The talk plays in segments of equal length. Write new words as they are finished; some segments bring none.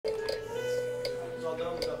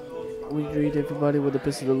We greet everybody with the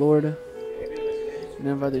peace of the Lord and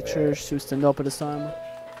invite the church to stand up at this time.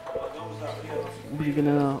 We're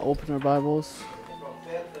gonna open our Bibles.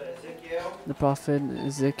 The prophet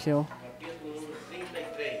Ezekiel,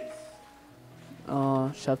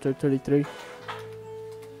 chapter 33.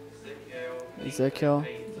 Ezekiel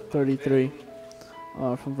 33,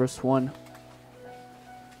 from verse 1.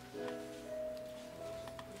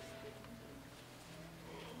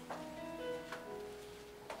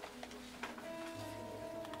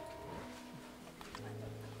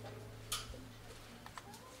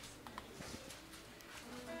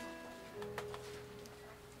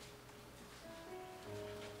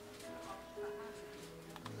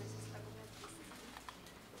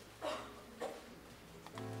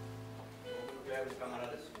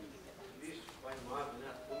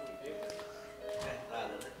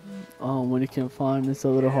 When you can find, it's a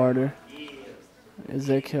little harder.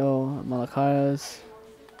 Ezekiel, Malachias,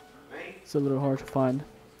 it's a little hard to find.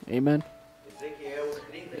 Amen.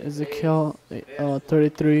 Ezekiel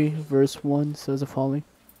 33, verse 1 says the following.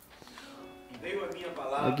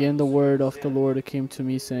 Again the word of the Lord came to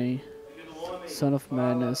me, saying, Son of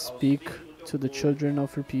man, speak to the children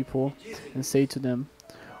of your people, and say to them,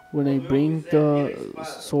 when I bring the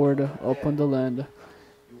sword upon the land,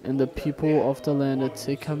 and the people of the land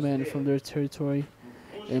take a man from their territory,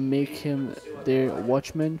 and make him their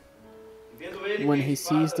watchman, when he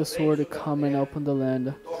sees the sword coming upon the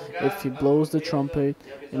land, if he blows the trumpet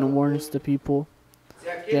and warns the people,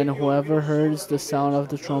 then whoever hears the sound of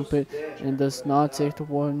the trumpet and does not take the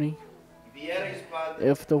warning,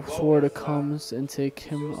 if the sword comes and take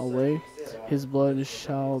him away, his blood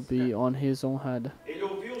shall be on his own head.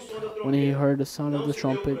 When he heard the sound of the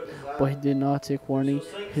trumpet, but he did not take warning,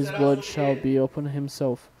 his blood shall be upon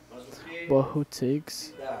himself.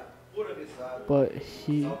 But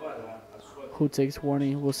he who takes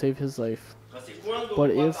warning will save his life. But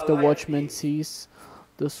if the watchman sees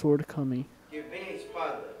the sword coming,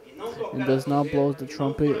 and does not blow the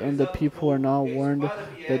trumpet, and the people are not warned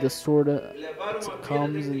that the sword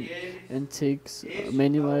comes and takes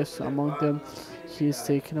many lives among them, he is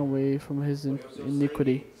taken away from his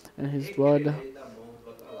iniquity, and his blood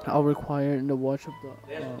I'll require in the watch of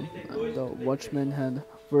the watchman hand.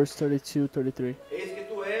 Verse 32, 33.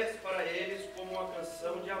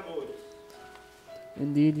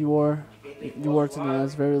 Indeed, you are to them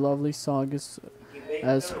as very lovely song,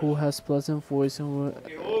 as who has pleasant voice and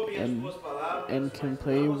can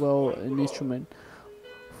play well an instrument.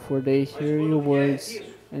 For they hear your words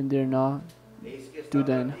and dare not do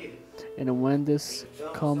them. And when this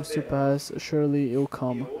comes to pass, surely it will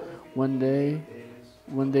come, when they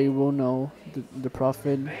will know the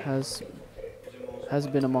prophet has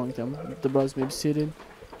been among them. The brothers may be seated.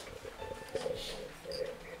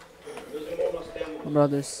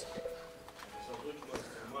 Brothers,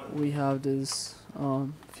 we have this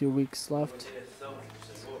few weeks left.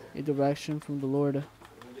 A direction from the Lord.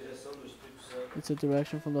 It's a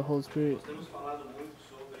direction from the Holy Spirit.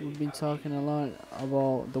 We've been talking a lot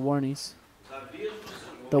about the warnings.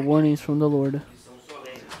 The warnings from the Lord.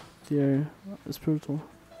 They're spiritual,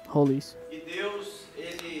 holies.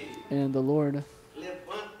 And the Lord,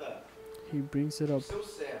 He brings it up,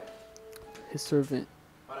 His servant,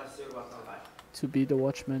 to be the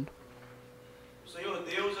watchman.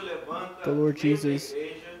 The Lord Jesus,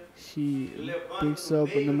 He brings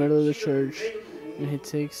up in the middle of the church, and He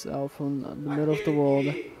takes out from the middle of the world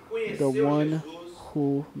the one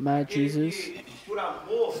who met Jesus,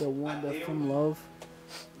 the one that from love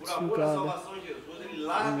to God,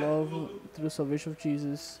 and love through the salvation of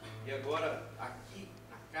Jesus.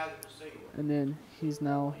 And then He's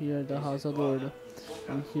now here at the house of the Lord,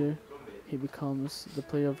 and here He becomes the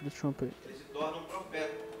player of the trumpet.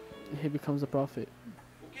 He becomes a prophet.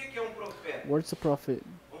 What's a prophet?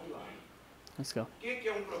 Let's go.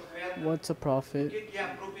 What's a prophet?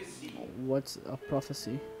 What's a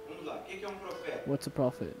prophecy? What's a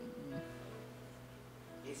prophet?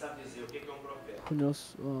 Who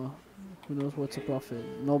knows what's a prophet?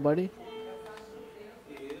 Nobody?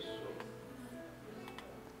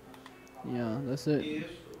 Yeah, that's it.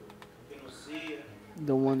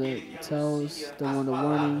 The one that tells, the one that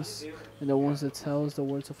warnings, and the ones that tells the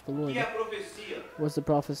words of the Lord. What's the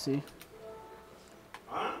prophecy?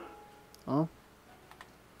 Huh?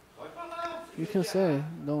 You can say,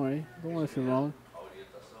 don't worry if you're wrong.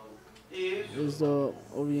 It's the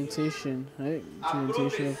orientation, right? The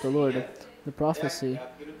orientation of the Lord. The prophecy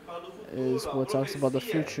is what talks about the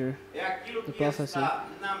future. The prophecy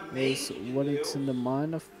is what it's in the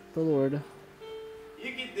mind of the Lord,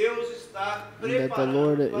 and that the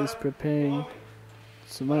Lord is preparing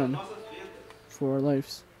some man for our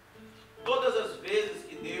lives. vezes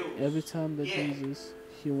que Deus Every time that quer, Jesus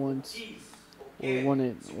he wants quis ou or quer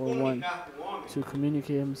wanted se or want comunicar com o homem, to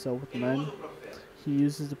communicate himself with ele usa man, o profeta. he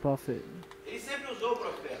uses the prophet. Ele sempre usou o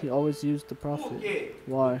profeta. He always used the Por prophet. quê?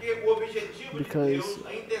 Why? Porque o objetivo de Because Deus,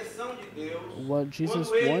 a intenção de Deus, what Jesus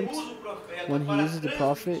quando ele wants usa o profeta when he para uses the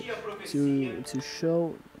prophet transmitir a profecia, to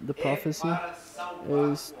show the é prophecy para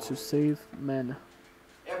salvar is o to homem. save man.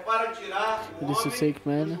 É para tirar o It is to homem take do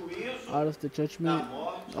man juízo out of the da judgment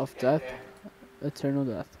morte of death, eterna. eternal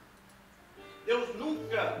death. Deus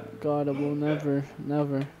nunca, God will nunca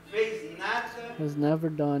never fez nada has never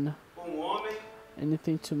done com o homem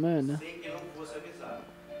anything to man sem que não fosse avisado.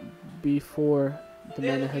 before the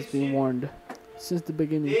man Desde o has been princípio, warned. Since the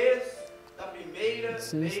beginning, desde a primeira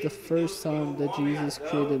since vez the que Deus first criou time o that homem, Jesus Adão,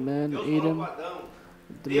 created man, Deus falou Adam, com Adão.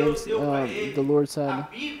 the, Deus deu para ele the Lord a said,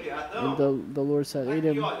 Bíblia, and Adão. the Lord said, Aqui,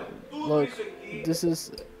 Adam, olha, tudo look, isso aqui this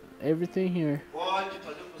is everything here. pode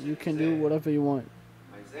fazer o que você You can quiser. do whatever you want.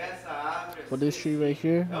 Mas essa árvore But this tree right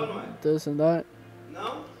here, é ou não é? this and that,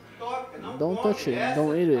 Não toca, não don't come. touch it, Essa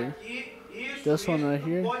don't eat it. aqui, isso, This one isso right não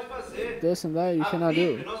here, pode fazer. this and that you A cannot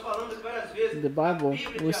Bíblia, do. nós falamos várias vezes, The Bible, a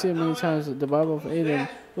Bíblia we de see it many Adão times, era the Bible of alguns Adam versos,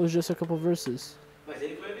 was just a couple verses. mas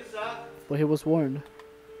ele foi avisado. But he was warned.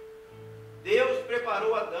 Deus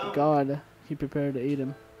preparou Adão. God, he prepared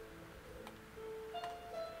Adam.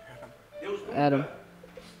 Deus nunca, Adam.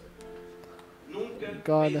 nunca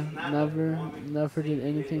God fez nada never, com o homem never sem did que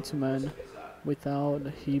anything ele to não fosse man avisado. without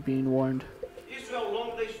he being warned. Isso é ao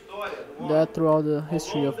longo da história do homem. That throughout the Ao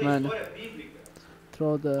history longo of da man, história bíblica.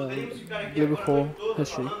 throughout the Poderíamos ficar aqui agora a biblical noite toda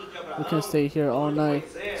history. falando de We Abraão, can stay here all falando de night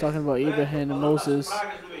Moisés, talking about né? Abraham and Falando das Moses,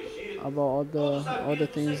 pragas do Egito. about all Todos os the avisos do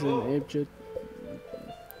things in Senhor. Egypt,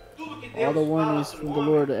 Tudo que all Deus the fala warnings para from o the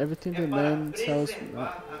homem Lord, everything é that para man tells,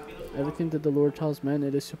 preservar a vida do homem. everything that the Lord tells man,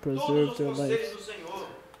 it is to Todos preserve os their conselhos lives. do Senhor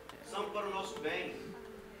são para o nosso bem.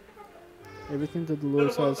 Everything that the Pelo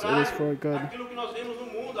Lord says, it is contrário, for good. aquilo que nós vemos no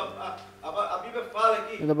mundo, a Bíblia fala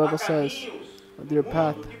que And the Bible há says, caminhos their no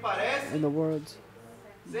path mundo que parecem in the world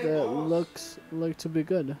ser that bons, looks like to be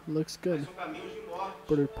good, looks mas good, são caminhos de morte.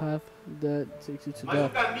 but a path that takes you to Mas o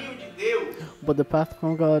death. caminho de Deus, But the path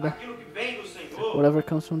from God, aquilo que vem do Senhor, whatever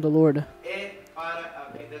comes from the Lord, é para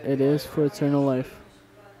a vida it eterna. is for eternal life.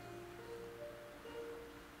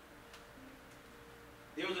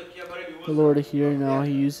 Deus aqui agora ele usa The Lord o here now,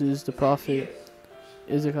 he profeta uses the prophet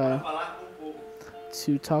para Ezekiel falar com o povo.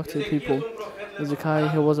 to talk to the Ezequias people. um profeta Ezekiel, he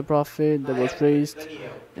levantado was a prophet that na was época de raised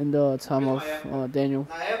Daniel. in the time of Daniel.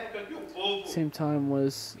 Na época que o povo Same time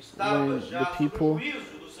was estava when já the sob o people, juízo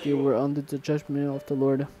do they Senhor. were under the judgment of the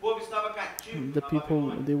Lord. O povo estava cativo The na people,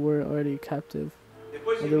 Babilônia. they were already captive.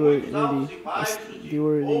 Depois de They were muitos altos e already, baixos, de they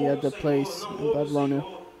were already ouve at the o Senhor, place não in ouve o Babylonia,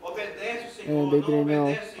 Senhor, obedece o Senhor, and they não didn't know,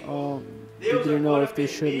 obedece o Senhor. they Deus didn't know agora if they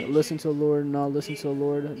should permite listen to the Lord, not listen to the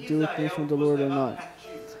Lord, do Israel things from the fosse Lord or levado not. cativo.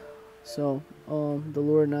 So, the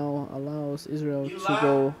Lord now allows Israel E to lá,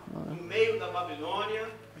 go, no meio da Babilônia,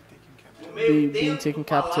 no being meio dentro taken do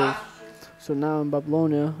captive. palácio, So now in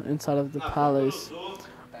Babylonia, inside of the palace,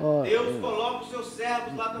 Nabucodonosor, Deus coloca os seus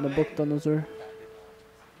servos lá também. Nabucodonosor.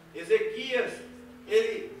 Ezequias,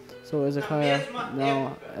 ele, So na Ezekiel mesma now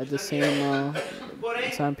época at the de same Daniel, porém,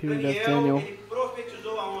 time period of Daniel, Daniel, ele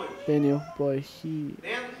profetizou aonde? Daniel, but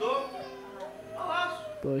Dentro do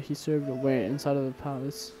palácio. he served where inside of the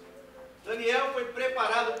palace. Daniel foi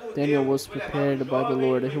preparado por Daniel Deus. was Foi levado prepared by the jovem,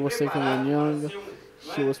 Lord. foi He was taken when preparado young. para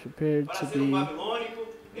ser He was prepared para to ser be babilônico.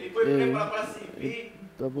 Ele foi a- preparado para servir o rei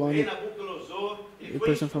Babylonian, Nabucodonosor. Ele a foi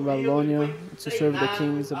person from instruído, Babylonia ele foi to serve the treinado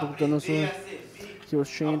kings of a Nabucodonosor. aprender a servir He was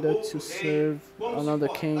trained ao to outro serve rei, como se another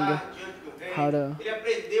king, portar diante do rei. how to Ele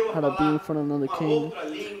aprendeu a how to be in falar front of another uma king. outra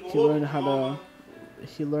língua, He outro learned how idioma.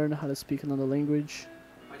 he learned how to speak another language.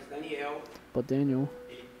 Mas Daniel, But Daniel,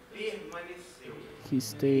 ele permaneceu he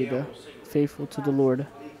stayed fiel ao Senhor, faithful to the Lord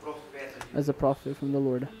profeta de as a Deus. prophet from the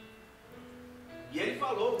Lord. E ele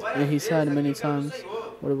falou várias And he vezes said many aquilo que era do times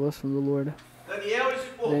Senhor. what it was from the Lord. Daniel ele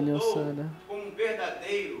se Daniel portou said, como um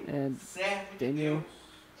verdadeiro and servo de Daniel, Deus,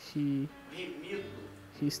 he remido,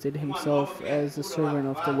 stated uma himself nova as a criatura servant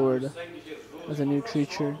of the lavado no Lord, sangue de Jesus, as a new como nós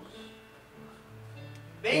creature, somos.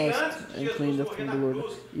 Bem washed antes de and Jesus cleaned morrer from na the Lord.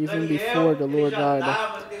 cruz, Even Daniel, before the ele Lord já died,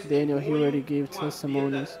 dava Daniel, he testemunho already gave de uma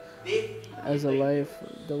testimonies vida as a definida em life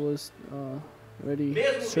that was already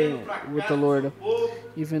Mesmo certain vendo with fracasso the do Lord. seu povo,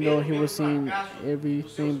 Even though mesmo he vendo was seeing fracasso dos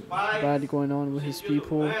everything seus pais, bad going on with no his sentido,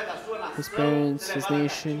 people, né, da sua nação, his parents, ser his levada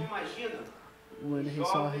nation, cativo, imagina, when he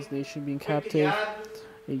saw his nation being foi captive, criado,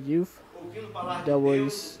 a youth ouvindo falar that de Deus,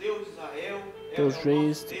 was o Deus de Israel, that was é o nosso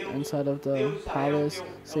raised Deus, inside of the Deus de Israel, palace, que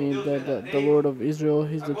é o saying Deus that the verdadeiro. Lord of Israel,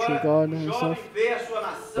 he's the true Agora, God o and jovem stuff. vê a sua But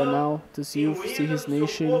nação now this youth see ruína, his o seu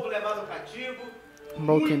nation povo levado cativo,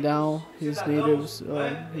 broken muitos down, cidadãos,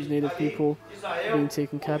 his native ali people de Israel being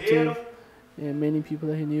taken morreram captive, and many people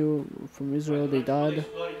that he knew from mas Israel they durante toda a died.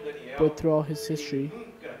 história de But Daniel, throughout his ele history,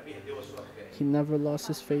 nunca perdeu a sua fé. he never lost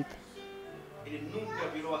his faith. Ele nunca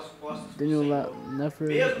virou as costas para o Daniel Senhor. never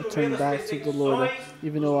Mesmo no meio turned das back to the Lord, perseguições,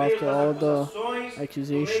 even nos though meios after das all the acusações, no meio que,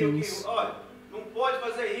 accusations, olha, não pode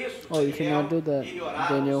fazer isso, oh, you cannot Daniel, do that, ele orava ao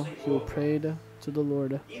Daniel, he Senhor. prayed to the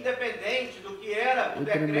Lord. Independente do que era o It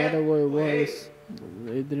didn't matter decreto what it do rei. was,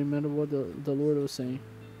 it didn't matter what the Lord was saying,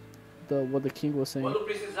 what the king was saying. Quando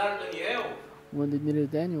precisaram de Daniel When they needed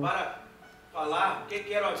Daniel para falar o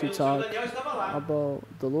que era a to vida do Senhor, talk Daniel estava lá. about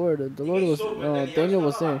the Lord Ninguém was, soube, mas Daniel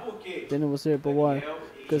was estava lá. there. Por quê? Daniel was there, but why? Daniel,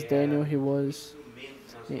 Because ele era Daniel, he was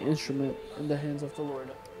instrumento nas an mãos de instrument Deus. in the hands of the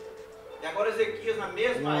Lord. E agora Ezequias, na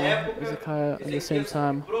mesma Now, época, Ezekiah, at the same Ezequias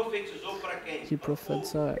time, profetizou para quem? he Para o povo.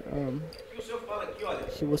 prophesied, O que o Senhor fala aqui, olha,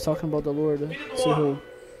 he was talking about the Lord filho do to who? homem,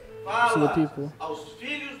 To the fala people. aos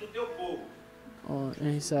filhos do teu povo.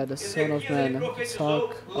 And he said, the Son of Ezequias, ele Man, profetizou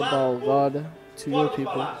talk lá about no povo, God to your fora do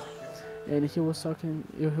people. palácio. And he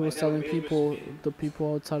was telling people, the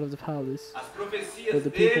people outside of the palace. As profecias But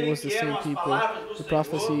the people dele, was the que same eram as people. palavras do The Senhor,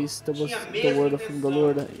 prophecies, that was tinha a the mesma word from the intenção,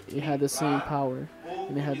 Lord, it had the same livrar power. o povo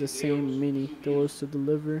And it had de the same Deus meaning. do That was juízo. to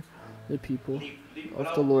deliver the people Livrar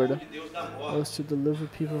of the o Lord. povo de Deus da It morte. was to deliver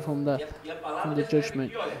people from death, E a from palavra the descreve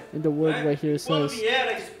judgment. aqui, olha, And the word né? right here E quando says, vier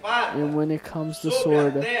a espada and when it comes the sobre a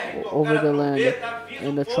sword terra e tocar over a the land, trombeta, avisa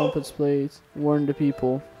and o the povo. trumpets played, warn the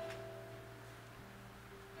people.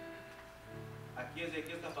 Aqui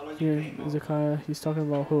Ezequias está falando de Here, quem, irmão? Ezekiah, he's talking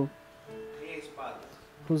about who? Quem é a espada?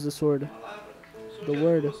 Who's the sword? A palavra. O Senhor The Jesus.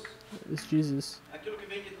 word is Jesus. Aquilo que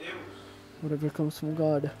vem de Deus. Whatever comes from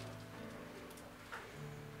God.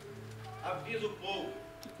 Avisa o povo.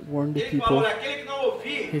 Warn the Ele falou, people. aquele que não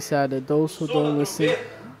ouvir He said that those who o som don't da listen,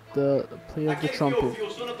 trombeta, the play of the aquele que trumpet, ouviu o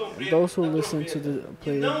som da trombeta, and those who da listen to trombeta, the e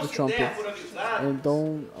play não of the se trumpet, der por avisado, and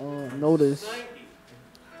don't o notice, sangue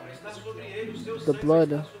está sobre ele, o seu the sangue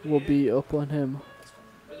blood está sobre will ele. be upon him.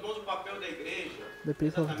 Meus irmãos, o papel da igreja The é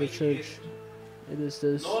people of the exatamente church, esse. it is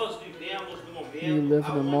this. Nós vivemos no We live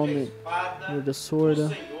in a momento moment aonde a espada where the do sword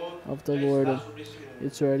Senhor of the já Lord, está sobre esse mundo.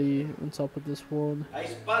 it's already on top of this world. A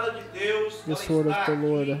espada de Deus, The ela sword of está the aqui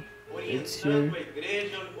Lord, it's here, orientando a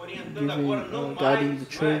igreja, orientando giving, agora não guiding mais the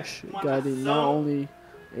church, uma guiding not nação, only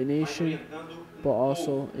a mas nation, orientando but povo,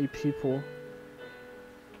 also a people,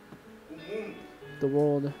 o mundo the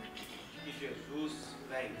world, que Jesus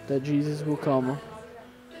vem. that Jesus will come.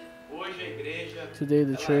 Hoje a igreja, Today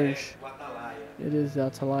the ela church, é o atalaia. it is the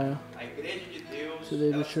Ataliah. A igreja de Deus, Today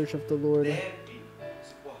the ela church of the Lord, deve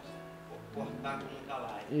se portar como um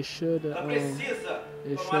atalaia. it should, Ela precisa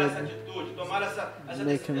it tomar essa should atitude, tomar essa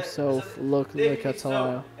make himself look like definição.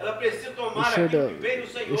 Ataliah. Ela precisa It tomar should, aquilo que vem do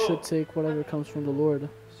it Senhor, should take whatever comes from the Lord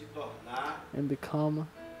se tornar and become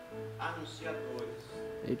anunciadores,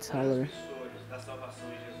 a teller, transmissores da salvação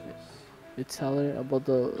em Jesus. a teller about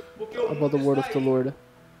the Porque o about the mundo word está of the aí, Lord.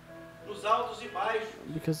 nos altos e baixos,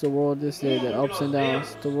 Because the world is there, the ups and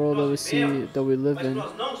downs, the world that we see, vivemos, that we live mas in,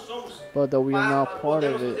 nós não somos but that we are not part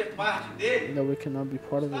of podemos it, fazer parte dele. that we cannot be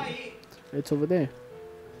part of Está it. aí, It's over there.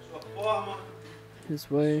 sua forma, His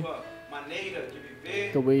way, sua maneira de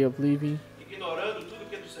viver, the way of living, ignorando tudo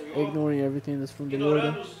que é do Senhor, ignoring everything that's from the Lord,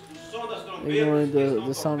 ignorando o som das trombetas ignoring que estão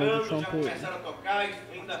the sound of the tocando, já trumpet. começaram a tocar,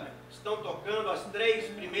 ainda estão tocando as 3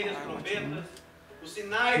 primeiras trombetas. Os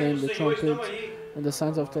sinais playing do the Senhor estão trumpet, aí. and the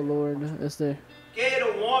signs of the Lord is there. Queira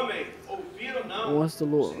o homem ouvir ou não, Once the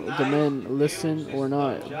os Lord, sinais the de men Deus listen or estão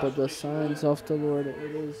not, já but sobre the este signs mundo. of the Lord,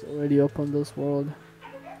 it is already upon this world.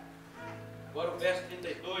 Agora o verso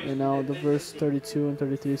 32. And now the verse 32 and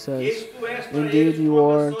 33 says, Eis tu és para Indeed eles you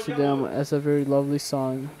uma are canção to de them amor, as a very lovely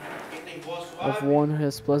song que tem voz of suave, one who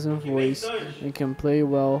has pleasant que bem voice cante, and can play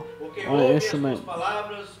well porque on an ouvem as tuas instrument,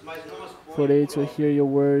 palavras, mas não as for põem they por to obra. hear your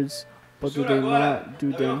words, O but do Senhor they agora, not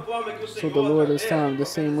do da mesma them. forma que o So Senhor, the Lord is através telling do the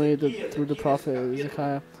same profeta way Ezequias, that through the aqui nesse prophet capítulo,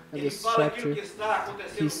 Ezekiah in ele this fala aquilo chapter, que está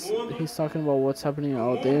acontecendo no mundo, he's talking about what's happening o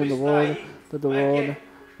out there mundo in the está world, aí, that the não é world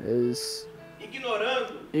que is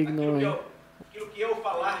ignorando ignoring aquilo que é o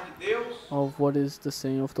falar de Deus, of what is the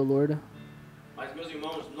saying of the Lord. mas meus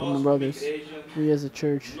irmãos, But nós my como brothers, igreja, we as a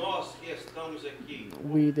church, nós que estamos aqui,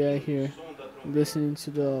 we that are ouvindo here, o som da trombeta, listening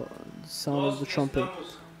to the sound of nós the que trumpet,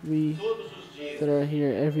 estamos we todos os dias that are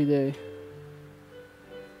here every day,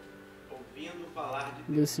 ouvindo falar de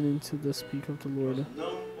Deus, listening to the speak of the nós Lord,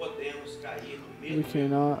 não podemos cair no we mesmo erro.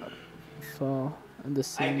 cannot fall in the A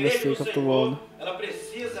same igreja mistake do of the world. Senhor, ela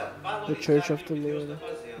precisa The church valorizar of the aquilo que Deus Lord está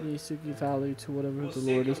fazendo. needs to give value to whatever the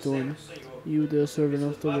Você Lord que é is o doing. servo do Senhor, You, the servant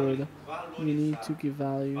of the precisa Lord, you need to valorizar give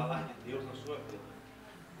value falar de Deus na sua vida.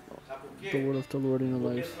 Sabe por the word of the Lord in your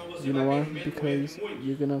Porque life. senão você You know vai why? cair no mesmo erro Because de muitos.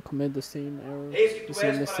 you're gonna commit the same error, Eis que the tu same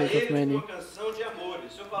és para mistake of eles many, uma canção de amor. E o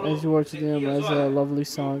Senhor falou, as you are to them Ezequias, as a olha, lovely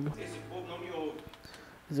song. esse povo não me ouve.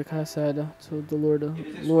 Hezekiah said to the Lord, Eles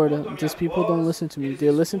escutam a Lord, minha these people don't voz, listen to me. eles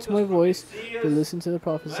They listen to escutam my as voice, profecias, they listen to the não é?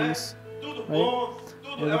 prophecies, Tudo right? bom,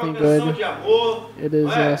 tudo é uma Everything canção good. de amor, It não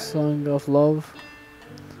is é? a song of love.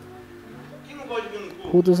 Quem não gosta de vir no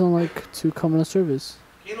culto? Who doesn't like to come in a service?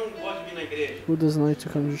 Quem não gosta de vir na igreja? Who doesn't like to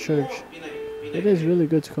come to Bom church? vir na It is igreja. really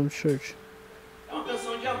good to come to church. É uma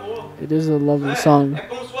canção de amor. It is a Não lovely é? song. É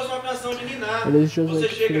como se fosse uma canção de ninar. It is just Você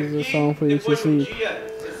like chega it is a aqui, song for you to depois de um sleep. dia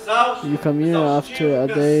exausto, You come here after a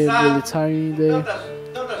day, really tiring com day,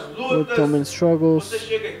 tantas with so many lutas. Você struggles.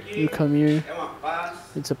 chega aqui, You come here, é uma paz,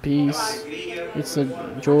 it's a é uma peace, alegria. it's a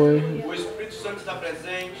joy. O Espírito Santo está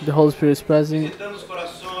presente, The Holy Spirit is present, visitando os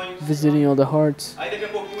corações. visiting all the hearts. Aí daqui a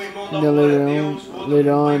pouquinho o irmão dá And then glória a later Deus, o on, outro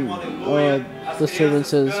later põe on, um aleluia, as the servant crianças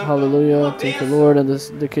says cantam. hallelujah, Uma thank the bênção. Lord,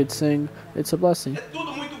 and the kids sing. It's a blessing. É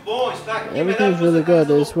tudo muito bom, está aqui. Everything Melhor is que really você estar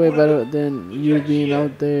good. nessa It's way loucura better than do you dia a being dia.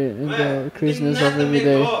 out there in Não é? the Não tem craziness of nada every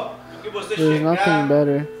day. melhor do que você There's nothing chegar,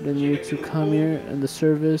 better than you chega aqui to no come culto, here in the você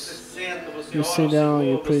service. senta, você You ora sit ao down, you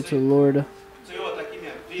Senhor, pray você, to the Lord. Senhor, está aqui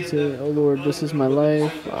minha You vida. say, oh Lord, this is my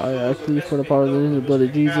life. I plead for the power of the blood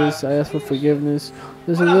of Jesus. I ask for forgiveness.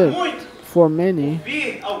 This is Para it. muitos, For many,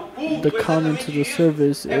 vir ao culto the é coming to exatamente the isso.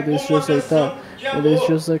 service, É it is como uma just like that. canção de It is amor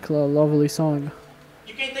just like a lovely song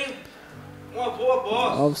de quem tem uma boa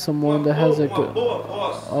voz, of someone that has a uma good, boa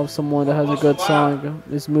voz, of someone that has a good song,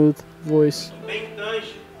 a smooth voice. muito bem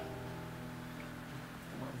tange.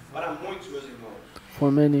 Para muitos, meus irmãos,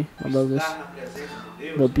 For many, I love this. estar na presença de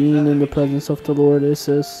Deus, The being in the exatamente presence of the Lord is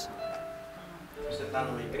this. você está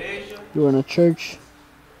numa igreja, You're in a church,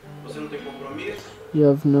 você não tem compromisso, you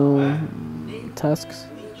have no nem tasks,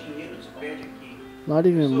 dinheiro te perde aqui. not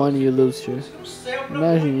even money you lose here. Isso é um céu para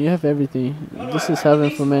Imagine, muitos. you have everything. Não This é? is Aqui heaven nem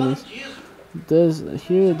for se fala many. disso.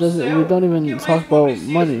 Here, we don't even talk about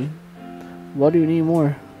money. What do you need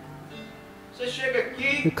more? Você chega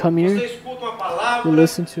aqui, You come here, você escuta uma palavra, you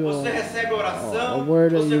listen to você recebe oração, a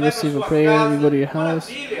word, você you vai receive para a sua prayer, casa, you go to your house.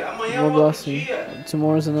 maravilha, amanhã é One outro blessing. dia.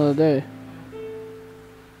 Tomorrow's another day.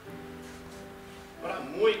 Para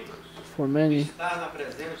muitos, For many, estar na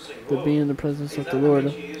presença do to Senhor be in the presence é of the Lord,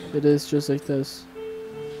 exatamente isso. it is just like this.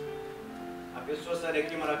 A pessoa sai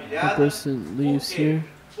daqui A maravilhada. person leaves Por quê? here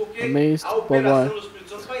Porque amazed, a but operação why? do Espírito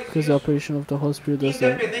Santo faz Because the isso. operation of the Holy Spirit does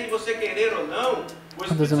that. Independente de você querer ou não, o It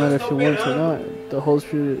Espírito doesn't Santo matter está if you want to or operando. not, the Holy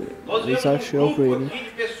Spirit Nós is vemos actually um grupo operating. aqui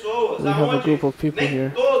de pessoas, We have a aonde group of people nem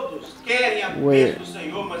here todos querem a where bênção do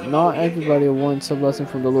Senhor, mas a not maioria everybody quer. wants a blessing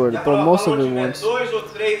from the Lord, E a but palavra most fala, of onde it tiver wants. 2 ou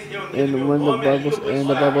 3 reunidos em And meu when the nome, ali eu vou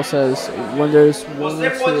Bible estar. says, when there's one Você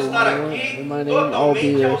or pode two estar aqui in my name, I'll be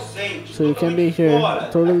totalmente there. ausente, So you can be totalmente here fora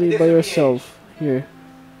totally desse by ambiente. yourself here,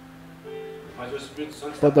 Mas o Espírito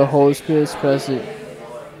Santo está but the Holy presente. Spirit is present.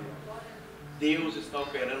 Deus está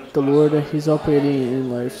operando os The Lord, corações. He's operating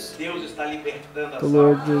in lives. Deus está libertando The as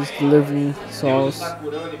Lord almas. is delivering Deus souls. está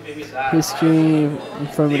curando enfermidades. He's healing Deus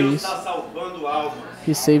infirmities. está salvando almas.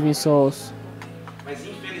 He's saving souls. Mas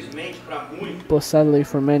infelizmente para muitos, But sadly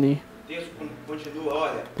for many, o texto continua,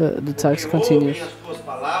 olha, the text porque continues. ouvem as tuas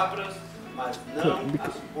palavras, mas não Bec-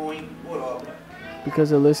 as põem por obra.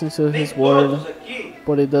 Because it listens to Nem His word, todos aqui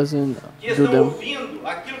but it doesn't que do estão them. ouvindo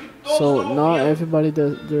aquilo que todos So estão not ouvindo. everybody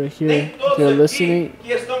that they're here, Nem todos they're aqui listening,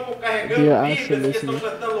 que estão carregando they are Bíblias, actually que estão listening.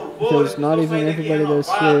 cantando louvores, Because que not estão even saindo aqui everybody that's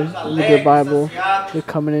here renovados, with their alegres, Bible, saciados,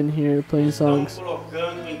 they're coming in here playing estão songs,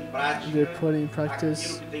 colocando em prática they're putting in aquilo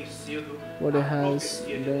practice que tem sido what a it has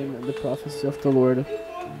profecia de been Deus. the prophecy of the Lord. Nem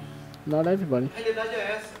todos. Not everybody. A realidade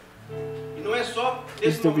é essa. E não é só It's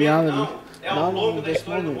desse the momento, reality. não. É ao Not longo only da this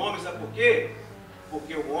história do moment. homem, sabe por quê?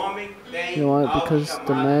 Porque o homem tem You know what? algo Because the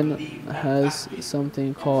chamado man livre has arbítrio.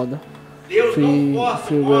 something called Deus free- não força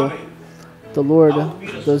free o will. homem. the Lord a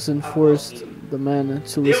ouvir doesn't a force voz dele. the man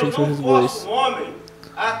to Deus listen to não his força voice. o homem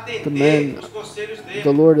a atender man- os conselhos dele. The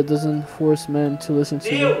Lord doesn't force man to listen to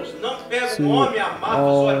Deus não pega to o homem amarra,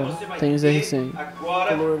 all olha, você vai things that ter he's saying. agora,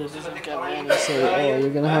 The Lord você vai doesn't ter que get falar man em and say, Israel, oh, you're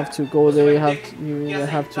gonna né? have to go Você there, vai you're ter gonna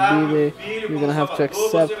que have to aceitar be meu there, filho you're como gonna have to Salvador,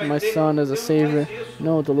 você accept vai my ter- son as a Deus não savior. faz isso.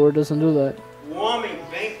 No, the Lord doesn't do that. O homem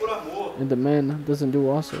vem por amor. And the man doesn't do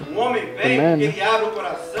also. O homem vem man porque ele abre o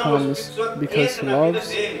coração, o comes Espírito Santo because entra he na vida loves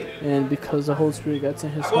dele. and because the Holy Spirit gets in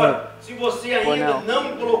his heart. Agora, se você ainda now,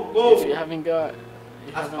 não colocou If you haven't got,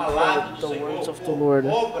 you as haven't palavras put do the Senhor words of the por Lord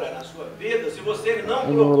obra na sua vida, se você não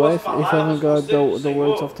in your colocou as life, if you palavras, haven't os got conselhos do the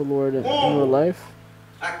words Senhor, of the Lord in como your life,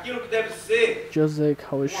 aquilo que deve ser just like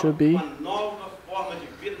how it should be, uma nova forma de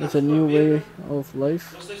vida na it's a sua new vida, way of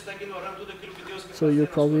life. você está ignorando tudo aquilo que Deus quer So fazer you're na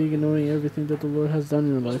sua probably vida. ignoring everything that the Lord has done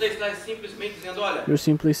in your Você life. está simplesmente dizendo, olha, You're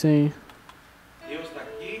simply saying,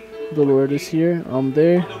 The Lord is here, I'm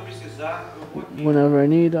there. Quando eu precisar, eu vou aqui. Whenever I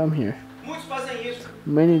need, I'm here. Muitos fazem isso.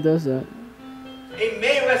 Many does that. Em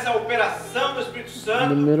meio a essa operação do Espírito Santo, In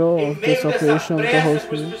the middle em of meio this dessa operation of the Holy pressa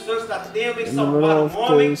que o Spirit, Espírito Santo está tendo em in the salvar middle o of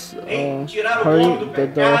homem, this em tirar o hurry homem do that the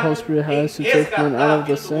pecado, Holy Spirit em has to take man resgatar out a of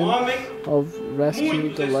the vida do sin, homem, of rescue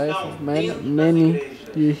muitos the life estão of man, dentro das many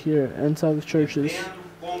igrejas, you hear inside of churches vivendo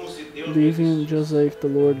como se Deus não living existisse. just like the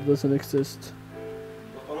Lord doesn't exist.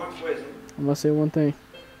 Vou falar uma coisa, hein? I'm gonna say one thing.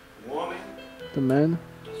 O homem, The man,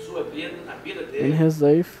 na sua vida, na vida in dele, his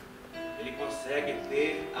life, ele consegue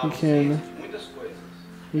ter a He ausência can- de muitas coisas.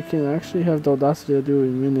 you can actually have the audacity to do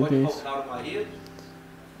many Pode things. faltar o marido,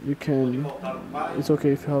 You pode can, faltar o pai, it's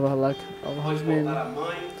okay if you have a lack of a pode husband, faltar a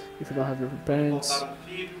mãe, if you don't have your pode parents, faltar um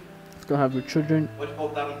filho, if you don't have your children, pode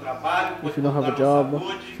faltar um trabalho, if pode you don't have a faltar uma job,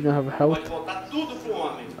 saúde, if you don't have pode health, faltar tudo para o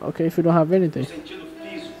homem, okay, if you don't have no anything sentido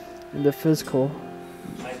físico, in the physical,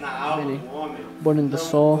 mas na alma Many. do homem but in the não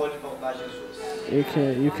soul, pode faltar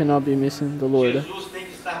Jesus. you cannot be missing the Lord. Jesus tem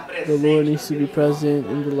que estar The presente Lord na needs to vida be do homem. present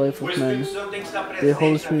in the life O of man. Espírito Santo tem que estar The presente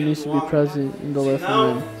Holy na Spirit vida needs do to be homem. present in the life of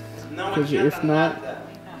Senão, man. não Because adianta if not, nada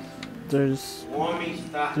there's o homem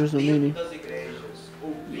estar there's no dentro meaning. das igrejas,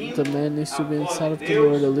 ouvindo The man needs to be a voz inside de of the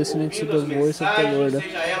Deus, Lord, listening to ouvindo the as voice of the mensagens, Lord,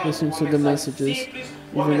 seja ela listening uma to the mensagem messages, simples,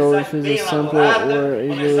 uma even though if mensagem bem it's simple elaborada, or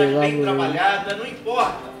uma really mensagem bem elaborate. trabalhada, não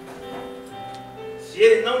importa. Se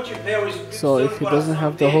ele não tiver o Espírito So Santo if he no doesn't coração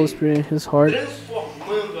have the Holy dele, Spirit in his heart,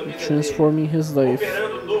 transformando a vida transforming his dele, life,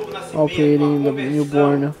 operando o novo nascimento, operating uma the conversão,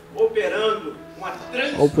 newborn, operando uma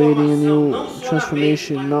operating a transformação, new não só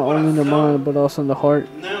transformation, na mente, not mas only in the no coração, mind but also in the heart.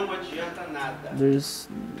 não adianta nada. There's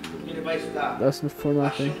Ele vai estar that's for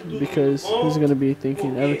nothing achando tudo because muito bom, he's gonna be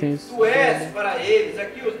thinking porque everything's tu és para eles.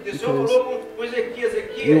 Aqui o Senhor Because falou com Ezequias,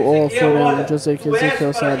 you all for Ezequiel, them, olha, just like tu és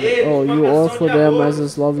Ezekiel para said. eles Oh, uma you all canção for de them amor, as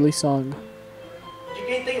this lovely song de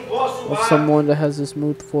quem tem voz of suave someone that has a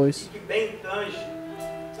smooth voice e que bem tange.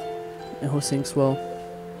 and who sings well.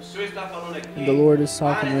 O Senhor está falando aqui, And the Lord is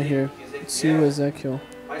talking para right here to Ezekiel,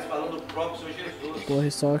 mas falando do próprio Senhor Jesus. well,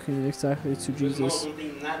 he's talking exactly to Meus irmãos, Jesus. não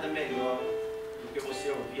tem nada melhor do que você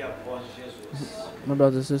ouvir a voz de Jesus. My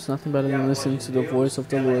brothers, there's nothing better than listening to the voice of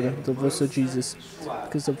the Lord, the voice of Jesus,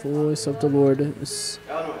 because the voice of the Lord is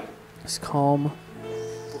Ela não é. calm,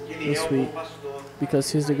 Porque ele é o sweet. bom pastor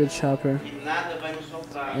because he's the good shepherd, e nada vai nos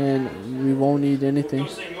faltar. and we won't need Porque anything, o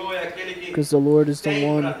Senhor é aquele que because the Lord is the tem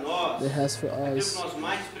one para nós that has for aquilo que us nós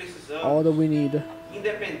mais precisamos, all that we need.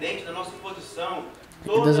 independente da nossa posição. It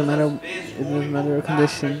Todas doesn't matter. as vezes It que o doesn't homem matter our voltar para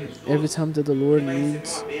condition. Jesus, Every time that the Lord ele vai receber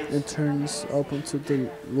needs uma bênção. and turns up unto the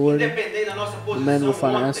Lord, Independente da nossa the posição man will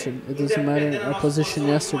find ontem, answer. It doesn't matter independente da our nossa position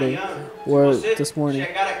posição yesterday amanhã, or se você this morning.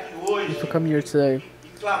 chegar aqui hoje If you come here today e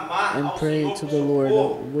clamar and ao pray Senhor to por the Lord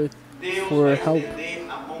socorro, with Deus for vai help, estender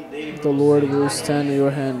a mão dele the para Lord você. will stand at your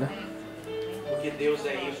hand, Porque Deus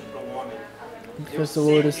é isso para o homem. because Deus the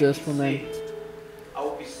Lord is sempre this for quis man. ser a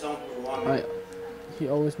opção para o homem. He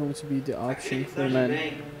always wanted to be the option Aquele que for dança man.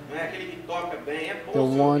 bem, não é aquele que toca bem. É bom The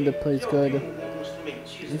você one ouvir. that plays Já ouviu good.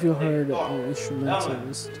 instrumentista, If you aquele que heard toca? an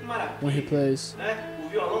instrumentalist Que maravilha, when he plays, né? O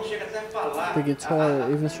violão chega até a falar. the guitar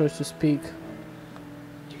even starts to speak.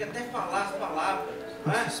 Chega até a falar as palavras.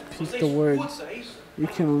 Não é? To speak Você the words. escuta isso? You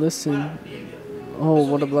can listen. Maravilha. Oh,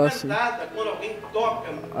 Pessoa what a fica blessing. encantada quando alguém toca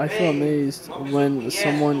I feel bem, amazed uma pessoa when conhece,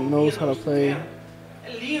 someone knows how domina to o play. instrumento. É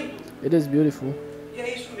lindo. It is beautiful. E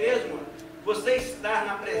é isso mesmo. Você estar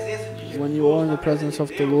na presença de Jesus. When you are in na the presence presença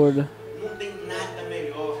of de the Deus, Lord, não tem nada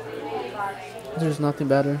melhor. there's nothing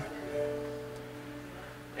better.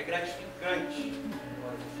 É gratificante.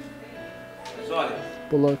 Mas olha,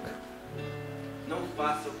 But look, não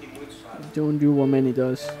faça o que muitos fazem. don't do what many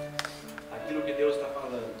does. Aquilo que Deus está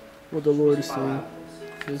falando. What the Lord is Suas saying, palavras.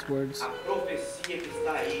 His words, A profecia que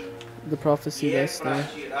está aí. the prophecy Que é that's para there,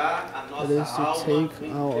 tirar a that nossa is to alma take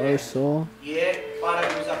do out our inferno. soul, Que é para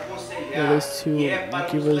nos aconselhar. that is to Que é para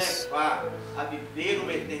give nos us levar a viver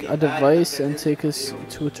uma eternidade a device na and presença take de us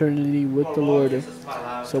Deus. to eternity with the Coloque Lord. essas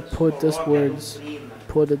palavras, So put these coloque a words, doutrina,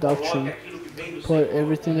 put the coloque doctrine, aquilo que vem do put Senhor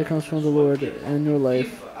everything that comes from na the sua Lord vida. in your life,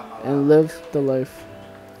 Viva a palavra. and live the life.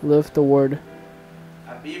 Live the word.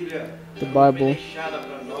 A Bíblia The não foi Bible, deixada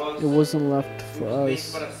para nós it wasn't left for simplesmente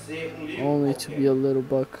us para ser livro only to be a little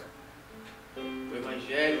book. O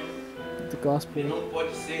Evangelho The ele gospel não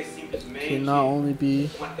pode ser simplesmente cannot only be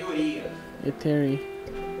uma teoria. a theory.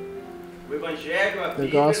 O Evangelho, a The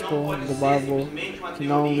Bíblia gospel, não pode the ser Bible simplesmente uma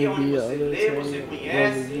cannot only teoria onde be a você little lê, você theory, what we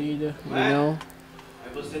conhece, read, we não é? know,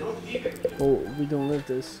 mas você não vive aquilo. but we don't live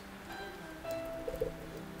this.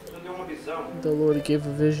 Deus deu uma visão The Lord gave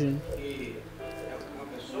a vision que uma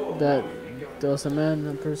pessoa, that um homem, que é there was a man,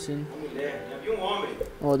 a person, uma mulher, e havia um homem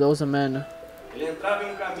oh, there was a man, Ele entrava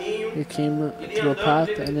em um caminho, He came ele through a andando path,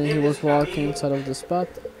 dentro, and then he dentro was desse walking caminho. inside of this path.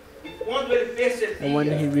 E quando ele And when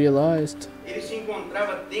he percebia, realized, ele se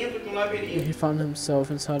encontrava dentro de um he labirinto. found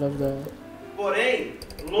himself inside of the Porém,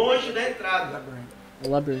 longe da entrada.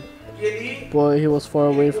 labyrinth. Que ele Boy, he was far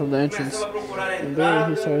away from the entrance. começava a procurar a And there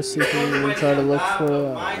he entrada. started seeking Quanto and mais tried to ele look for andava,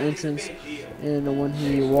 an mais ele se entrance. perdia. And when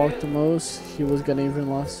he walked the most, he was getting even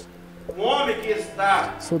lost. Homem que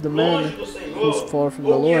está So the man longe do Senhor, who's far from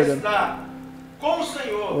the ou que Lord, está com o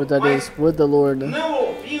Senhor, or that mas is with the Lord, não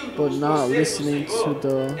ouvindo but os not conselhos do listening to Senhor,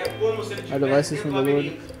 the é como se ele tivesse advices dentro from do the Lord,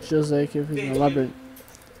 labirinto. just like if he's in a labyrinth,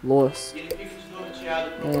 lost. E ele fica desnorteado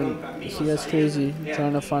procurando And caminho, he a gets saída, crazy, é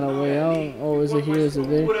trying to aqui, find a não way é out. ali. Oh, is it Quanto here? mais Is it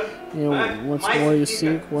there? procura, Once mais more you fica-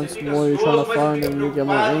 seek, você once fica more you're trying to ansioso, mais find, fica and you get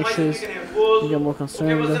more preocupado, mais anxious, fica nervoso, you get more porque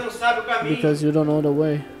concerned, você não sabe o caminho. because you don't know the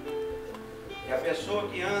way. E a pessoa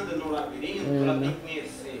que anda no labirinto, ela tem que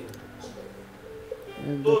conhecer.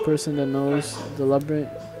 And the person that knows the labyrinth,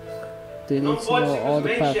 they Não need to pode know all the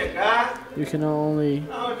simplesmente path. chegar, You cannot only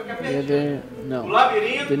não, fica get perdido. there, O no,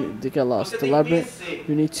 labirinto, they get lost. você The tem que labyrinth, conhecer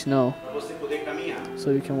you need to know, para você poder caminhar.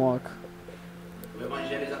 so you can walk. O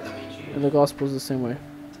evangelho é exatamente And the isso. gospel is the same way.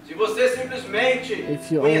 Se você simplesmente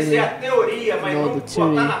If you conhecer only a teoria, mas know não the theory,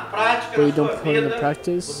 botar na prática but na you sua don't put into vida,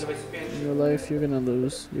 practice você vai se in perder. your life, you're gonna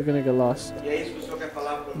lose. You're gonna get lost. E é isso que o Senhor quer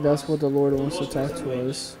falar com nós. That's what the Lord wants to conosco talk essa to noite.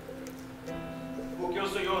 us, Porque o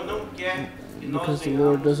Senhor não quer que nós because the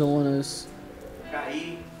Lord venhamos doesn't want us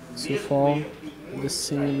cair no to mesmo fall erro que in the muitos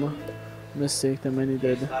same mistake that many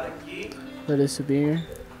caíram. did. Estar aqui That is to be here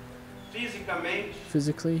fisicamente,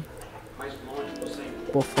 physically, mas longe do Senhor.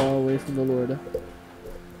 but far away from the Lord.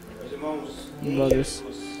 Meus irmãos, em Brothers,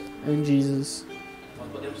 Jesus, in Jesus, nós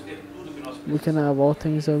podemos ter tudo que nós we can precisamos. have all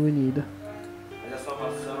things that we need. Mas a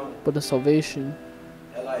salvação, But the salvation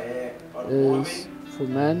ela é para o is homem for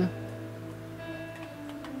man,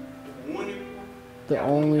 o único the e a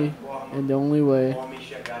only única forma and the only way do homem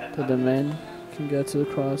chegar a that the man can get to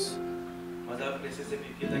the cross, Mas ela precisa ser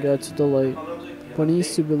vivida get aqui. to the light. Falamos aqui, But ela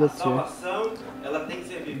needs to be a lived here. salvação, ela tem que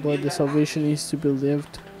ser vivida But the salvation needs to be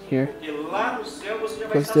lived here. porque lá no céu você já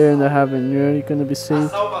vai Because estar there in the salvo. heaven, you're gonna be A saved.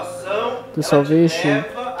 salvação, The ela salvation te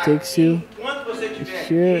leva takes aqui, you enquanto você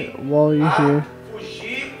estiver here aqui, while you're a here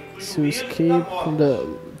fugir do to juízo da escape from morte.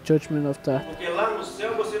 the judgment of death. Porque lá no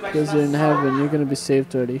céu você vai Because estar you're in salvo. heaven, you're gonna be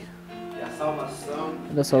saved already. E a salvação,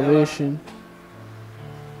 And the salvation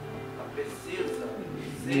ela precisa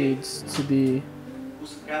ser needs to be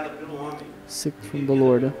buscada pelo homem. seeked from the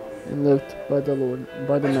Lord and lived by the Lord,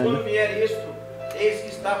 by the Mas quando man. vier isto, eis que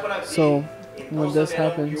está para vir. So, Então when this saberão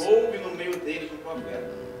happens, que houve no meio deles um profeta.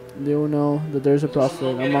 They will know that there's a Nós prophet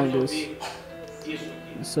não queremos among us. ouvir isso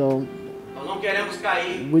aqui. So, Nós não queremos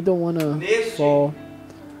cair we don't want to fall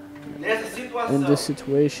nessa situação in this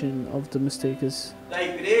situation of the mistakes da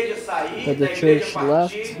igreja sair, that da the igreja church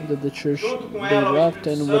partir, left, that the church junto com they ela o left,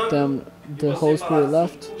 Espírito and with Santo, them e the você Holy falar Spirit assim,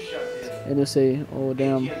 left, puxa vida, and you say, "Oh perdi a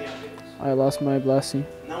damn, minha vez. I lost my blessing.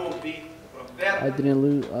 Não ouvi o profeta, I didn't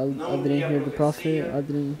lose. I não ouvi didn't a hear the prophet. profecia, I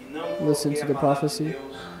didn't e não listen coloquei to a the palavra de prophecy, Deus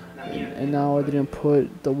na minha and vida." now I didn't put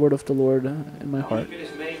the word of the Lord in my heart."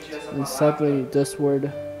 Infelizmente, essa And sadly, palavra, this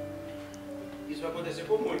word, isso vai acontecer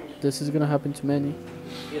com muitos. this is gonna happen to many.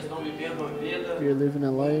 Eles estão vivendo uma vida, You're living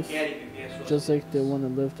a não life querem viver suas just like they vidas, want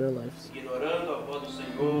to live their lives, ignorando a voz do Senhor,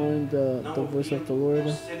 ignoring the não voice of the ouvindo o Lord,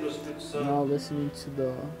 conselho do Espírito Santo. not listening to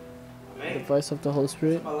the Amém? voice of the Holy Essa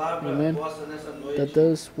Spirit. palavra Amen. possa nessa noite That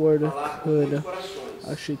this word falar com muitos could corações.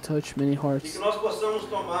 actually touch many E que hearts, nós possamos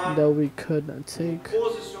tomar that we could take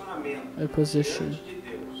posicionamento a position diante de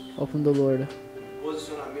Deus. upon the Lord,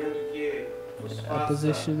 Posicionamento que nos a faça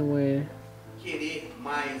position where querer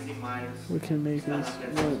mais e mais. we can make estar na us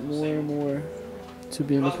presença want do more and Senhor. more to be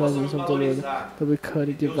Que in the nós possamos presence of the Lord, valorizar that we o could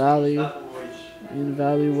que give Deus value nos dá hoje. and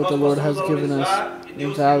value Que what nós the Lord possamos has given us, valorizar o que and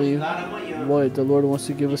Deus value quer nos dar amanhã. what the Lord wants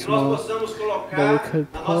to give E us que nós tomorrow, possamos colocar that we could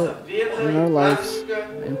na nossa put vida in our em lives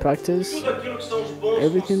prática in practice tudo aquilo que são os bons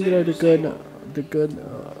everything that are conselhos do Senhor. the good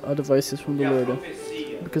advices from Porque the a Lord,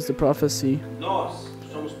 profecia, because the prophecy, nós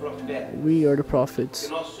somos profetas. we are the Porque prophets,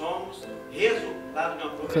 nós somos resultado de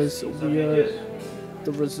uma because profecia. we Sabia are disso?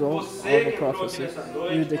 the result Você of que a entrou aqui prophecy. nessa You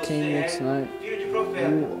noite, that came here você é tonight, filho de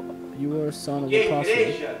profeta. you are a son of Porque a a prophet.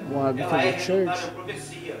 igreja, Why? ela Because é the resultado church, de uma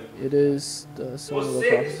profecia. it is the son of a Você que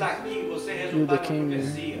prophet. está aqui, você é You resultado that de came uma here,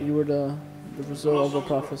 profecia. you were the Nós result of a somos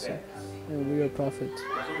prophecy, profetas. and we are prophets.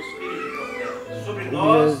 Nós somos filhos de profetas. Sobre We are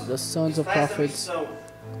nós the sons of está essa prophets. missão.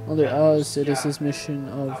 Under us, it is His mission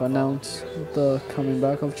of announce the coming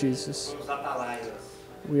back of Jesus. Somos atalaias.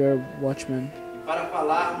 We are watchmen. E para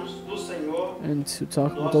falarmos do Senhor, and to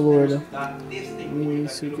talk with nós the temos Lord, que dar we testemunho need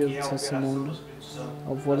to daquilo give que é a operação testimony do Espírito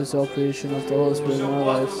Santo. of what is the operation of the Holy O Spirit in Senhor our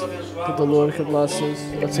possa lives. nos abençoar. That the Vamos Lord ouvir could um bless louvor. us.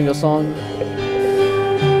 Let's sing a song.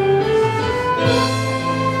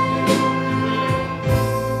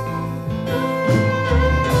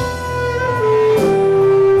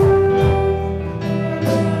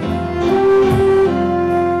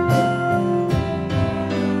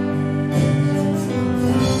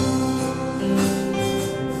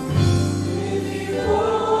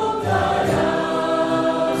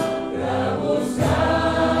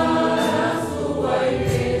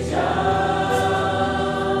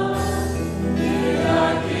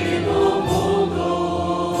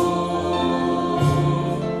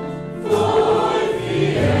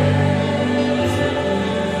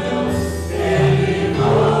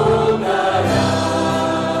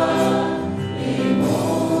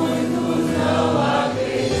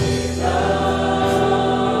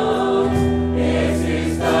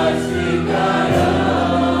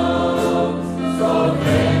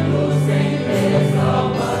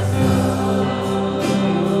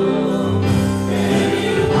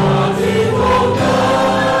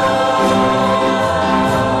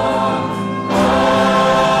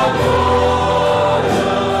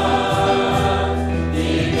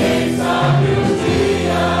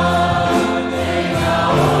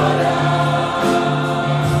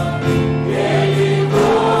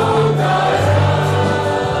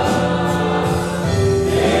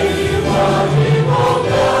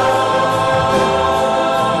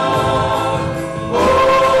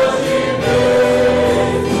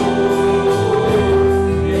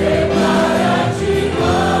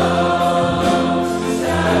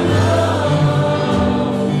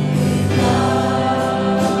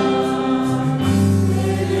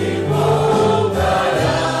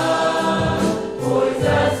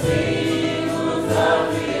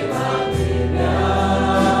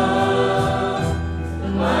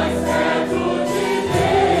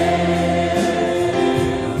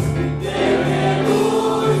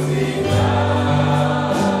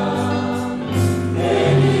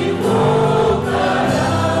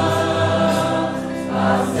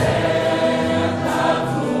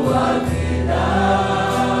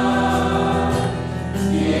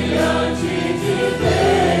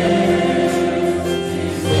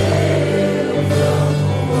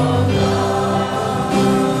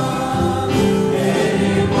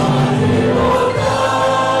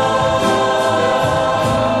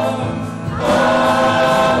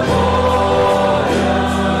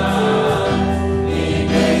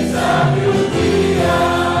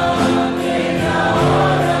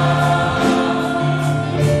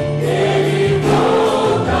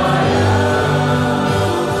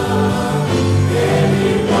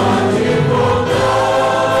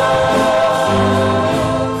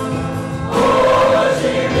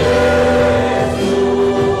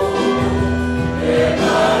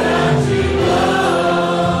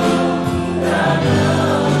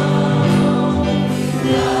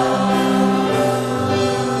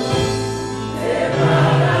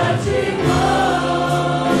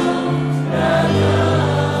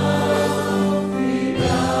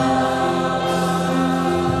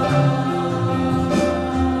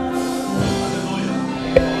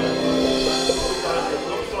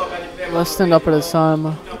 Let's stand up at a time.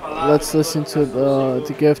 Let's listen to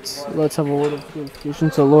the gifts. Let's have a word of glorification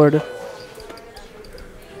to the Lord.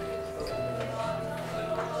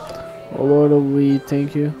 Oh Lord, we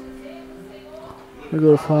thank you. We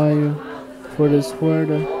glorify you for this word.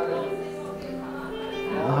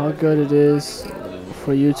 How good it is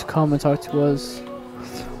for you to come and talk to us.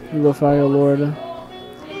 We glorify you, Lord,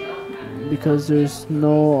 because there's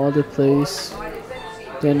no other place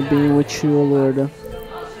than being with you, O Lord.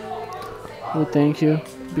 We thank you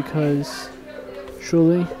because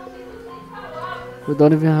truly we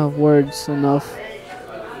don't even have words enough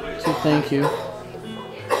to thank you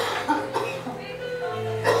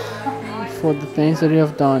for the things that you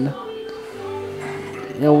have done.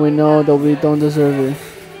 And we know that we don't deserve it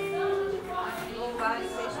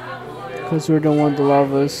because you're the one that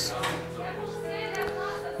loves us.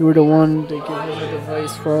 You're the one that gives us the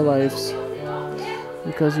advice for our lives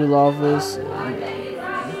because you love us.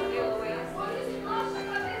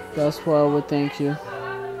 That's why we thank you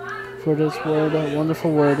for this word, a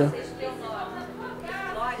wonderful word.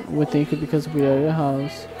 We thank you because we are at your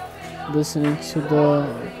house, listening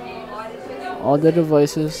to all the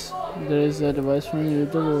devices. There is a device from you,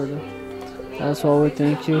 the Lord. That's why we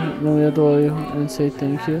thank you, and we adore you, and say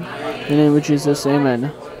thank you. In the name of Jesus,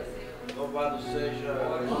 amen.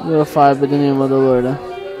 Glorified be the name of the Lord.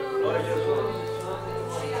 Glória a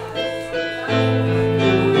Jesus.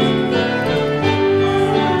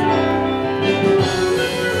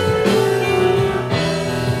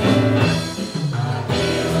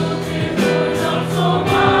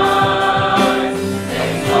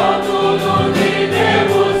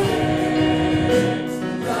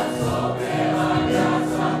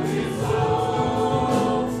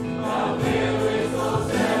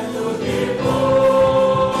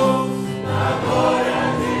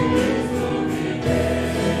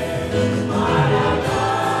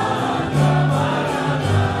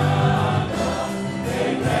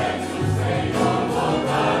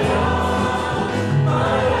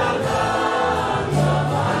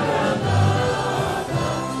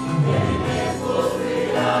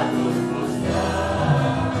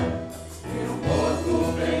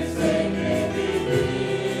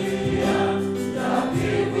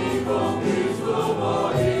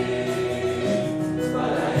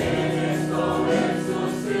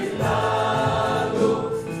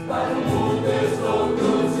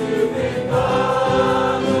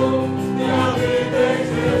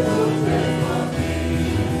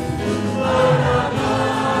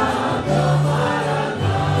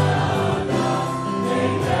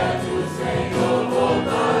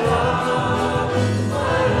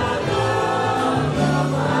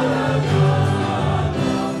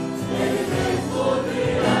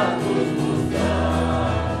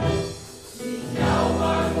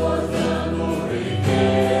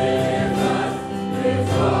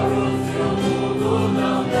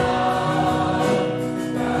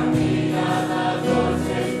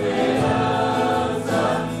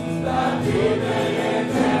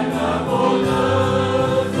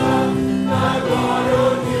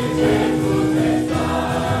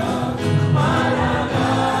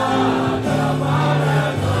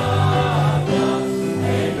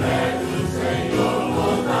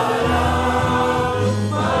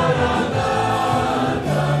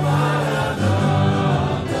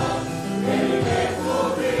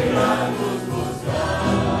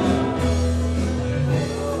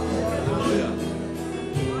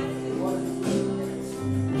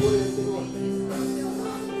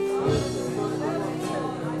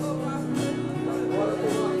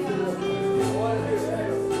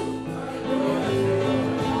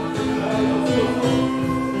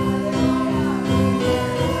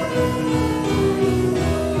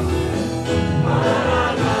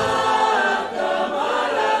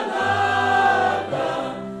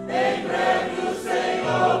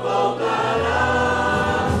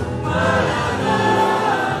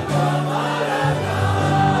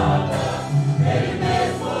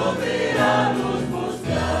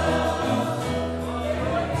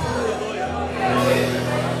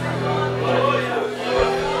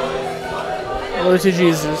 Glory to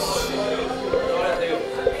Jesus. Glória a Deus.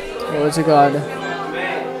 Glory to God.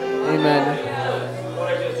 Amém. Amen.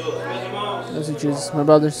 Glória a Jesus. Meus irmãos, Glory to Jesus. My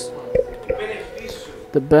brothers, o benefício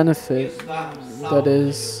the de benefit estarmos that salvos em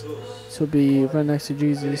is Jesus, to be right next to o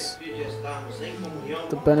Jesus, benefício de estarmos em comunhão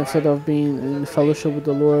the com o benefit Pai, of being in fellowship with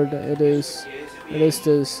the Lord, it is esse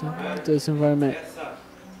this environment. esse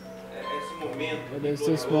momento It de is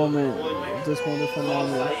this glorioso, moment, onde this wonderful nós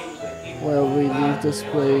moment saímos daqui where we leave this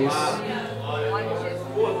place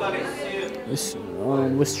fortalecidos,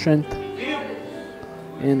 with strength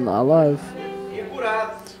vivos and alive e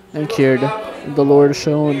curados. and cured. The Lord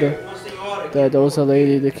showed Uma senhora que that there was a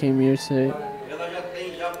lady that came here today. ela já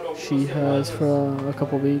tem já por algumas She has semanas for a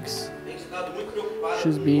couple weeks. tem estado muito preocupada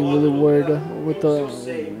She's com being um really nódulo worried no seu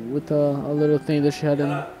seio. with a little thing that she had in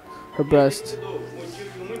Ela her tem breast, sido motivo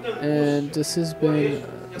de muita and angústia. this has Por been isso,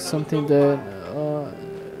 ela está something muito that preocupada.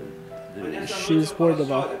 Mas nessa noite she's eu falo worried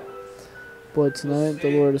assim, about. olha, But tonight the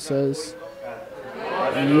você Lord já foi says,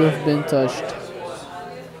 tocada. "You have been touched."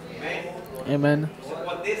 Amém? Amen. Você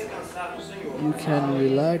pode descansar no Senhor. You can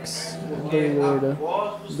relax in Porque the a Lord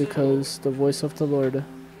voz do Senhor because the voice of the Lord é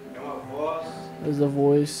uma voz is the de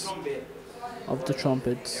voice trombeta. of the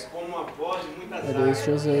trumpets. É como uma voz de muitas It águas. is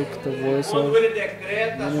just like the voice Quando of ele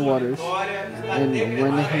decreta a many sua waters. vitória, está And when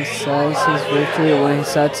decretada. he says his victory, when he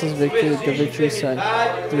sets his victory, the victory is set.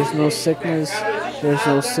 There's no sickness, there's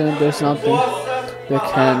no sin, there's nothing that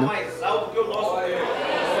can Mais alto que o nosso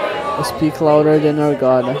Deus. speak louder than our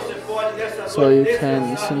God. Você pode nessa So noite you can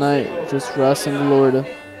descansar no tonight Senhor. just rest in the Lord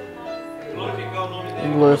Glorificar o nome dele.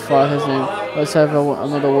 and glorify his name. Let's have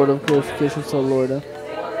another word of glorification to the Lord.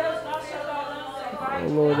 Oh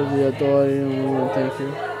Lord, we adore you and we want to thank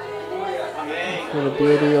you Amém. for the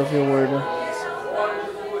beauty of your word. Glória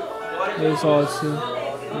It a is all Jesus. to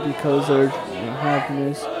because our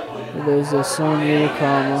happiness. It is the soon you will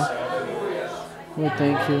come. We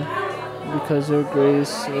thank you because your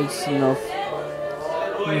grace is enough.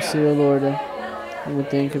 We see you, Lord, and we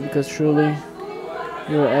thank you because truly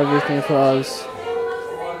you are everything for us.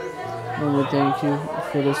 And we thank you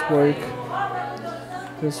for this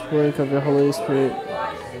work of your Holy Spirit.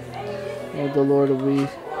 Oh, the Lord, we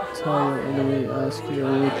tell you and we ask you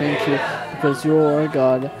and we thank you because you are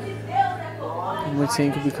God. And we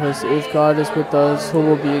thank you because if God is with us, who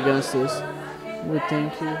will be against us? We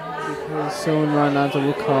thank you because soon Maranatha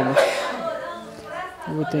will come.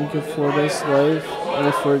 And we thank you for this life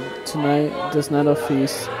and for tonight, this night of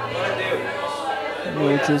feast.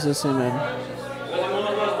 Lord Jesus, amen. Meus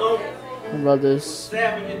irmãos, nós não, And brothers,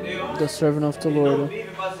 servo de Deus, the servant of the ele não Lord, vive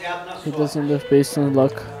baseado na he sorte. doesn't live based on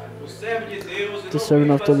luck. O servo de Deus, ele The não servant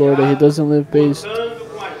vive of the Lord, he baseado doesn't live based contando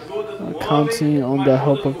com a ajuda do homem, counting com on a the ajuda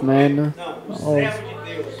help do of governo. man, Não, o of servo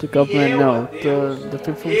de Deus, the government. fiel No, a Deus, the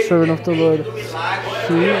faithful ele servant of the depende Lord, do milagre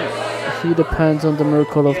de Deus. he depends on the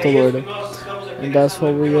miracle of E the é isso Lord. que nós estamos aqui And nessa that's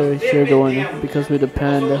what noite, we porque are nós here doing dependemos. because we Nós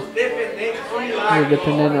depend. somos dependentes do We're milagre.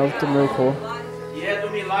 dependent of the miracle. E é do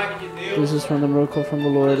milagre de Deus. This is from the miracle from the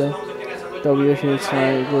Nós Lord estamos aqui nessa noite that we are here glorificando a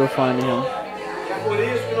tonight Ele. glorifying Him. E é por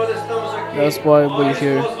isso que nós estamos aqui. That's why we're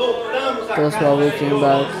here. Nós voltamos à That's casa why do we came Senhor.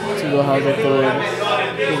 back to the house of the Lord. Melhor em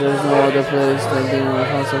Deus. Because there's no other place than being in the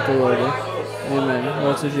house of the Lord. Amen.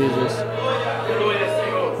 Lord to Jesus. Aleluia,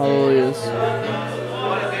 Senhor. Hallelujah.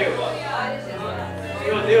 Glória a Deus.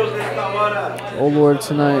 Senhor Deus, nesta hora, Oh Lord,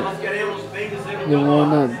 tonight nós queremos bendizer o we teu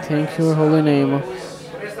want nome to thank your holy name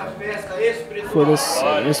por esta festa espiritual. for this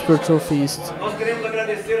spiritual feast. Nós queremos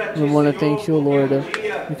agradecer a ti, We want to Senhor, thank you, porque Lord, um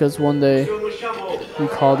dia because one o day Senhor nos chamou you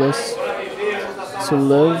called us para vivermos a to salvação.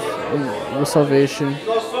 live with salvation.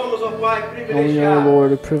 Nós somos, ó Pai, And we are, privilegiados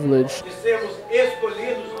Lord, privileged de sermos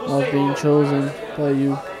escolhidos do of being Senhor. chosen by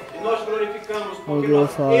you E nós glorificamos We porque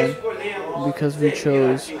nós glorify escolhemos because we servir a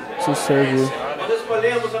chose ti. to serve you. Nós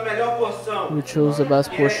escolhemos a melhor porção, We chose the best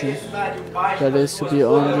que é portion, estar debaixo that das is to tuas be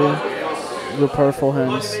under poderosas mãos. your powerful Nós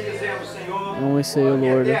hands. te bendizemos, Senhor, And we say, O porque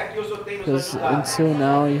Lord, até aqui o Senhor tem nos because ajudado. until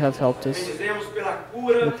now you have helped us. Bendizemos pela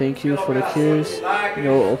cura, We thank you pela for the operação de cures, milagres,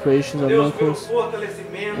 the operations of Deus, pelo miracles,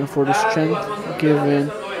 fortalecimento and for the dado à strength nossa vida given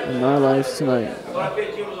nessa noite. in our lives tonight. Agora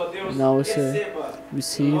pedimos, ó Deus, Now we say, receba o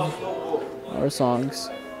receive nosso louvor, our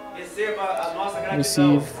songs, receba a nossa gratidão,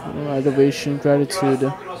 receive our adoration, pela gratitude.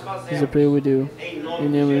 oração que nós This is the fazemos, prayer we do. em In nome the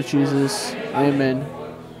name de of Jesus, Amen.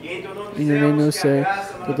 E em teu nome In your name we dizemos que a say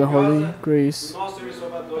graça that the holy maravilhosa grace do nosso Senhor e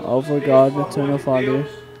Salvador of our Jesus God, Cristo, o amor eternal de Father, Deus,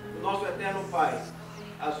 do nosso eterno Pai,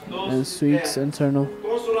 as and doces sweet e eternal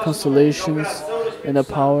consolações, consolations a operação do Espírito and the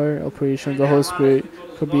Santo, power operation of the Holy Spirit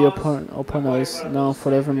could be upon us now and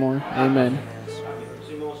forevermore. Amen. Os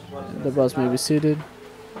irmãos podem The estar brothers may be sentados. seated.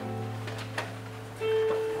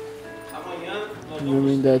 Amanhã nós vamos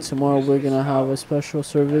Remembering that tomorrow we're gonna have a special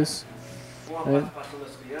service com right? participação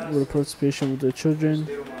das With the crianças, participation with the children.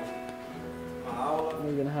 ter uma aula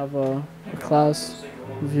We're gonna have a class do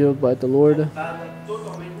Senhor, revealed by the Lord voltada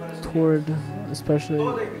totalmente para as toward, crianças. especially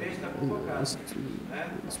Toda a igreja está convocada, né?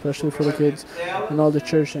 especially for the kids, Delas, and all the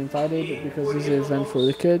church are invited because this is an event for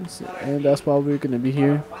the kids, and that's why we're gonna be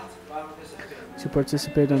here participarmos desse evento. to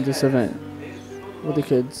participate on this event with the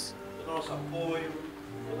kids. Todo o nosso apoio,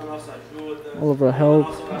 toda a nossa ajuda, All of our toda a help,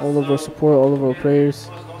 nossa all of our oração, support, all of our prayers,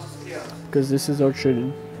 são as nossas crianças. because this is our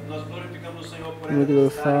children. Nós glorificamos o Senhor por And we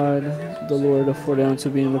elas estarem glorified na presença the do Lord Senhor. for them to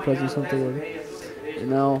be in the Amanhã, presence of the 10h30, Lord. toda a igreja And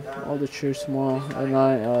now, all the church tomorrow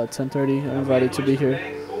at 10:30 are invited to be here.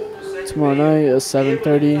 também, culto, 7h30, Tomorrow night at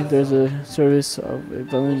 7:30, there's a service of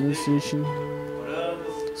evangelization.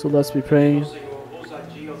 orando, So let's be praying ao Senhor,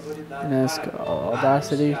 ousadia, autoridade and ask para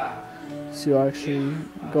audacity anunciar, to actually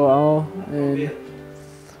go out and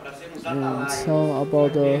para sermos and atalaias, tell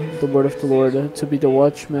about the word of the Lord, to be the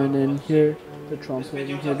watchman and hear the trumpet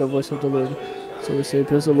and hear the voice of the Lord. So we say,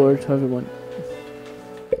 praise the Lord to everyone.